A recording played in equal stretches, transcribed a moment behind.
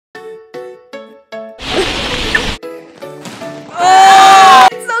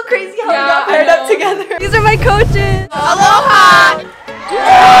together. These are my coaches. Aloha!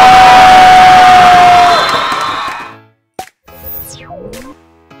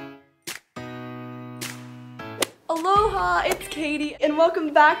 Aloha, it's Katie, and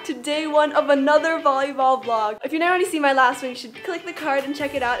welcome back to day one of another volleyball vlog. If you didn't already see my last one, you should click the card and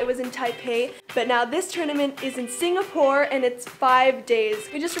check it out. It was in Taipei, but now this tournament is in Singapore, and it's 5 days.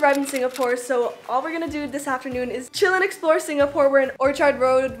 We just arrived in Singapore, so all we're gonna do this afternoon is chill and explore Singapore. We're in Orchard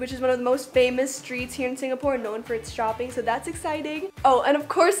Road, which is one of the most famous streets here in Singapore, known for its shopping, so that's exciting. Oh, and of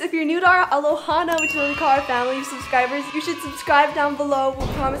course, if you're new to our Alohana, which is what we call our family of subscribers, you should subscribe down below. We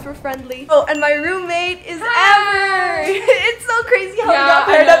promise we're friendly. Oh, and my roommate is Amber. It's so crazy how we got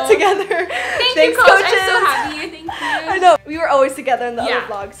paired up together. Thanks, Coach. I'm so happy. Thank you. I know. We were always together in the other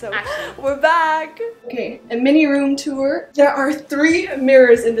vlog, so we're back. Okay, a mini room tour. There are 3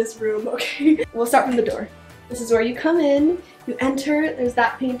 mirrors in this room, okay? We'll start from the door. This is where you come in, you enter, there's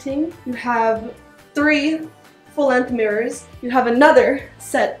that painting. You have 3 full-length mirrors. You have another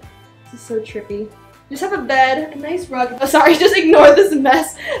set. This is so trippy. You just have a bed, a nice rug. Oh, sorry, just ignore this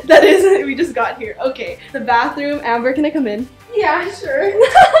mess that is we just got here. Okay, the bathroom. Amber, can I come in? Yeah, sure.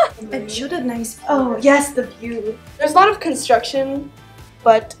 I showed a nice view. Oh, yes, the view. There's a lot of construction,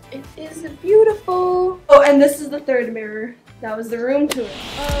 but it is beautiful. Oh, and this is the 3rd mirror. That was the room tour.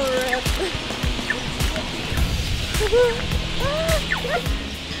 Oh, rip.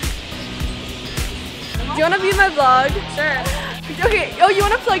 Do you want to be in my vlog? Sure. Okay, oh, you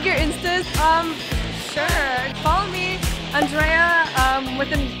want to plug your Instas? Sure. Follow me, Andrea,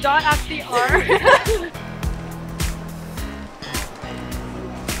 with a dot after the R.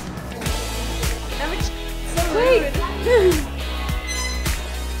 So rude.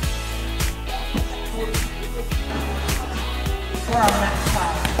 We're on that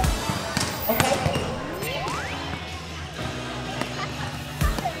side. Okay?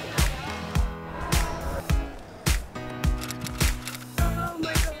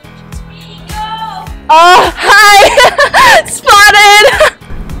 Oh, hi! Spotted!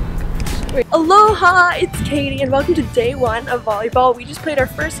 Wait. Aloha, it's Katie, and welcome to day 1 of volleyball. We just played our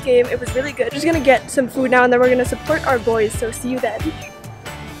first game. It was really good. We're just gonna get some food now, and then we're gonna support our boys, so see you then.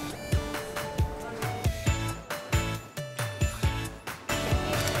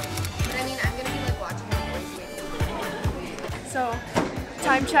 So,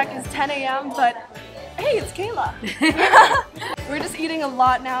 time check is 10 a.m., but hey, it's Kayla. We're just eating a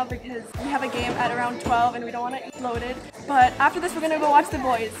lot now because we have a game at around 12 and we don't want to eat loaded. But after this, we're gonna go watch the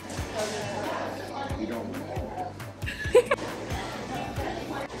boys.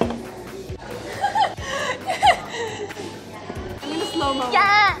 I'm gonna slow-mo.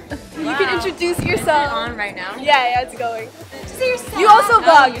 Yeah! You can introduce yourself. Is it on right now? Yeah, it's going. Say yourself. You also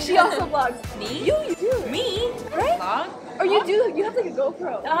vlog. She also vlogs. Me? You do. Me? Right? Vlog? Or you do. You have like a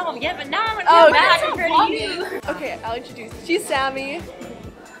GoPro. Oh, yeah, but now I'm gonna come back and for you. Okay, I'll introduce. She's Sammy.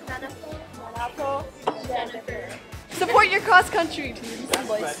 Support your cross-country teams.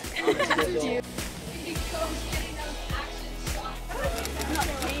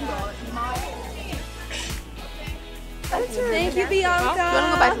 Thank you, Bianca. You wanna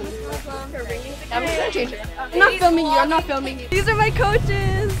go back? I'm just gonna change it. I'm not filming you. I'm not filming you. These are my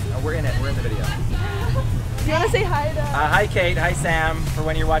coaches. Oh, we're in it. We're in the video. Do you want to say hi to? Hi, Kate. Hi, Sam. For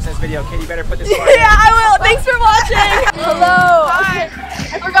when you're watching this video, Kate, you better put this. Yeah, I will. Thanks for watching. Hello. Hi.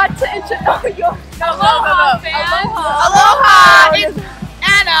 I forgot to introduce. Oh, yo. Aloha, fans. Aloha. It's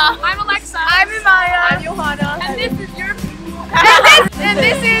Anna. I'm Alexa. I'm Imaya. I'm Johanna. And this is your. and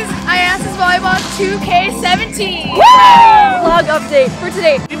this is IASAS Volleyball 2K17. Vlog update for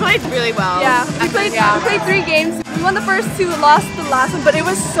today. We played really well. Yeah, we played 3 games. We won the first 2, lost the last one, but it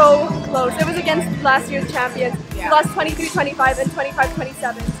was so close. It was against last year's champions. We lost 23-25 and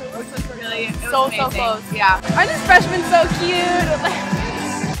 25-27. So it was Really, so close. Yeah. Aren't these freshmen so cute?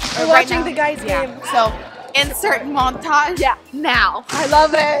 We're watching the guys' game. So, insert montage. Yeah. Now. I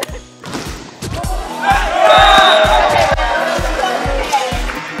love it.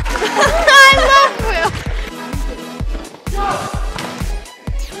 I love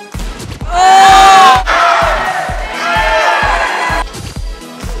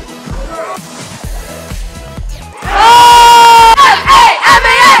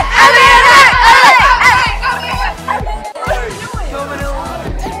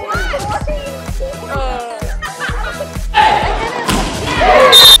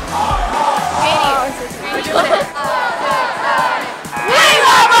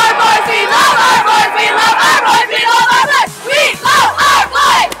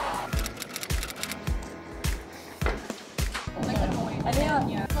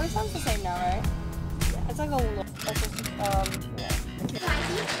sounds the same now, right? Yeah. It's like a little, yeah.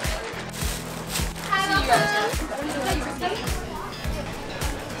 See you guys.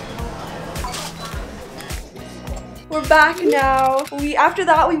 We're back now. After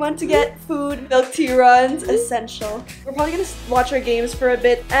that we went to get food, milk tea runs, essential. We're probably gonna watch our games for a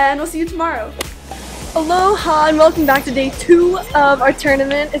bit and we'll see you tomorrow. Aloha and welcome back to day 2 of our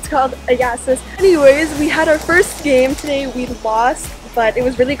tournament. It's called IASAS. Anyways, we had our first game today. We lost, but it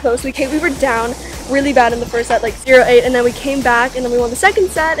was really close. We were down really bad in the first set, like 0-8, and then we came back and then we won the second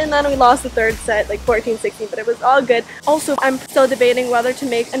set and then we lost the third set, like 14-16, but it was all good. Also, I'm still debating whether to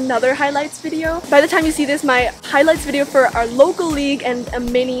make another highlights video. By the time you see this, my highlights video for our local league and a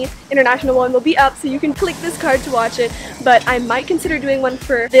mini international one will be up, so you can click this card to watch it, but I might consider doing one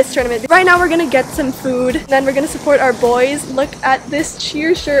for this tournament. Right now we're gonna get some food, and then we're gonna support our boys. Look at this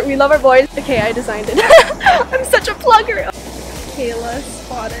cheer shirt. We love our boys. Okay, I designed it. I'm such a plugger. Kayla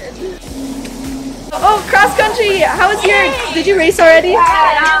spotted. Oh, cross country! How was yours? Did you race already?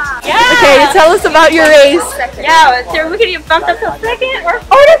 Yeah. Okay, tell us about your race. Yeah, so we're gonna get bumped up to second. Or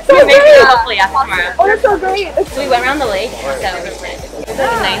Oh, that's so maybe great! hopefully after tomorrow. Oh, that's so great! So we went around the lake, so it was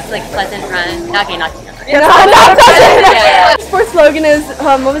a nice, like, pleasant run. Okay, not too much. Yeah. Sports slogan is,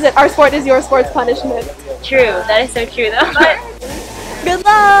 what was it? Our sport is your sport's punishment. True, that is so true though. Good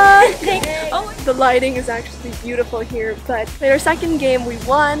luck! Oh, the lighting is actually beautiful here, but in our second game we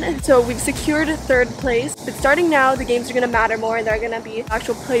won, so we've secured 3rd place. But starting now, the games are going to matter more and they're going to be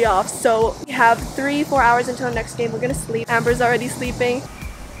actual playoffs. So we have 3-4 hours until the next game. We're going to sleep. Amber's already sleeping.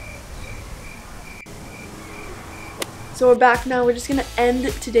 So we're back now. We're just gonna end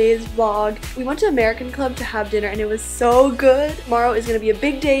today's vlog. We went to American Club to have dinner and it was so good. Tomorrow is gonna be a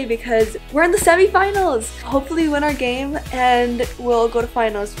big day because we're in the semi-finals. Hopefully we win our game and we'll go to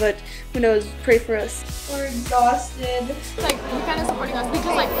finals, but who knows, pray for us. We're exhausted. Like, you kind of supporting us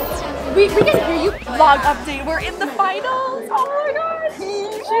because, like, we can hear you. Vlog update, we're in the finals! Oh my gosh!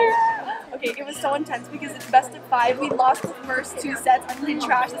 Okay, it was so intense because it's best of 5. We lost the first 2 sets. I played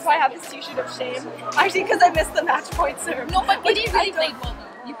trash. That's why I have this t-shirt of shame. Actually, because I missed the match point serve. No, but you really played well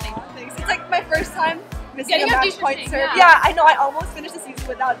though. You played well. Thanks. It's like my first time missing Getting a a match t-shirt point shame, serve. yeah. Yeah, I know. I almost finished the season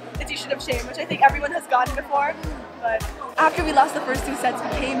without the t-shirt of shame, which I think everyone has gotten before. But after we lost the first 2 sets, we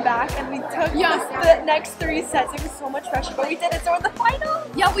came back and we took the next 3 sets. It was so much pressure, but we did it. So we're in the final.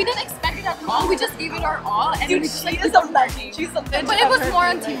 Yeah, we didn't expect it at all. We just gave it our all, and Dude, we just, she like, is a legend. She's a legend. But it was of her more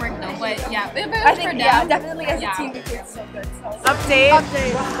on team. teamwork though. But yeah, it was I think, for yeah, them. definitely as Yeah. a team, we played so good. So.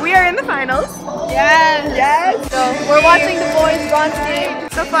 Update. We are in the finals. Yes! Yes! So we're watching the boys run today.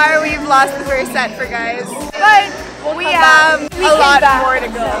 So far, we've lost the first set for guys, but we have a lot more to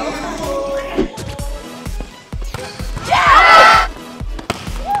go.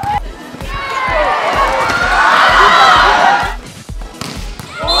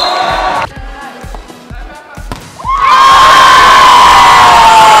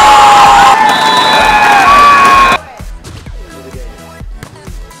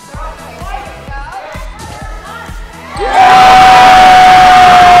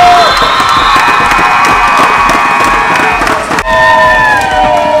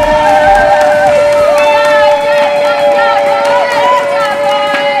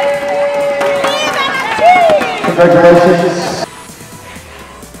 Congratulations.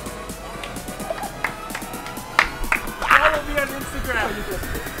 Follow me on Instagram.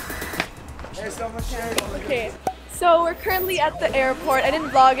 There's so much sharing. Okay, so we're currently at the airport. I didn't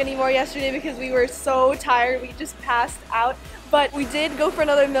vlog anymore yesterday because we were so tired. We just passed out. But we did go for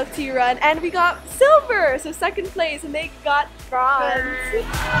another milk tea run and we got silver, so 2nd place, and they got bronze.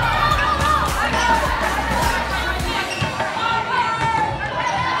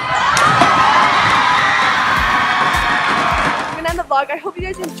 End the vlog. I hope you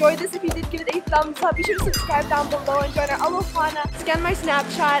guys enjoyed this. If you did, give it a thumbs up. Be sure to subscribe down below and join our Alohana. Scan my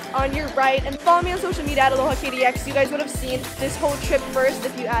Snapchat on your right and follow me on social media at AlohaKDX. You guys would have seen this whole trip first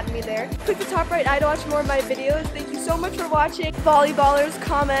if you add me there. Click the top right eye to watch more of my videos. Thank you so much for watching. Volleyballers,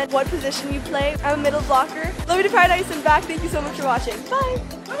 comment what position you play. I'm a middle blocker. Love you to paradise and back. Thank you so much for watching.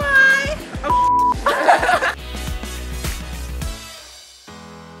 Bye!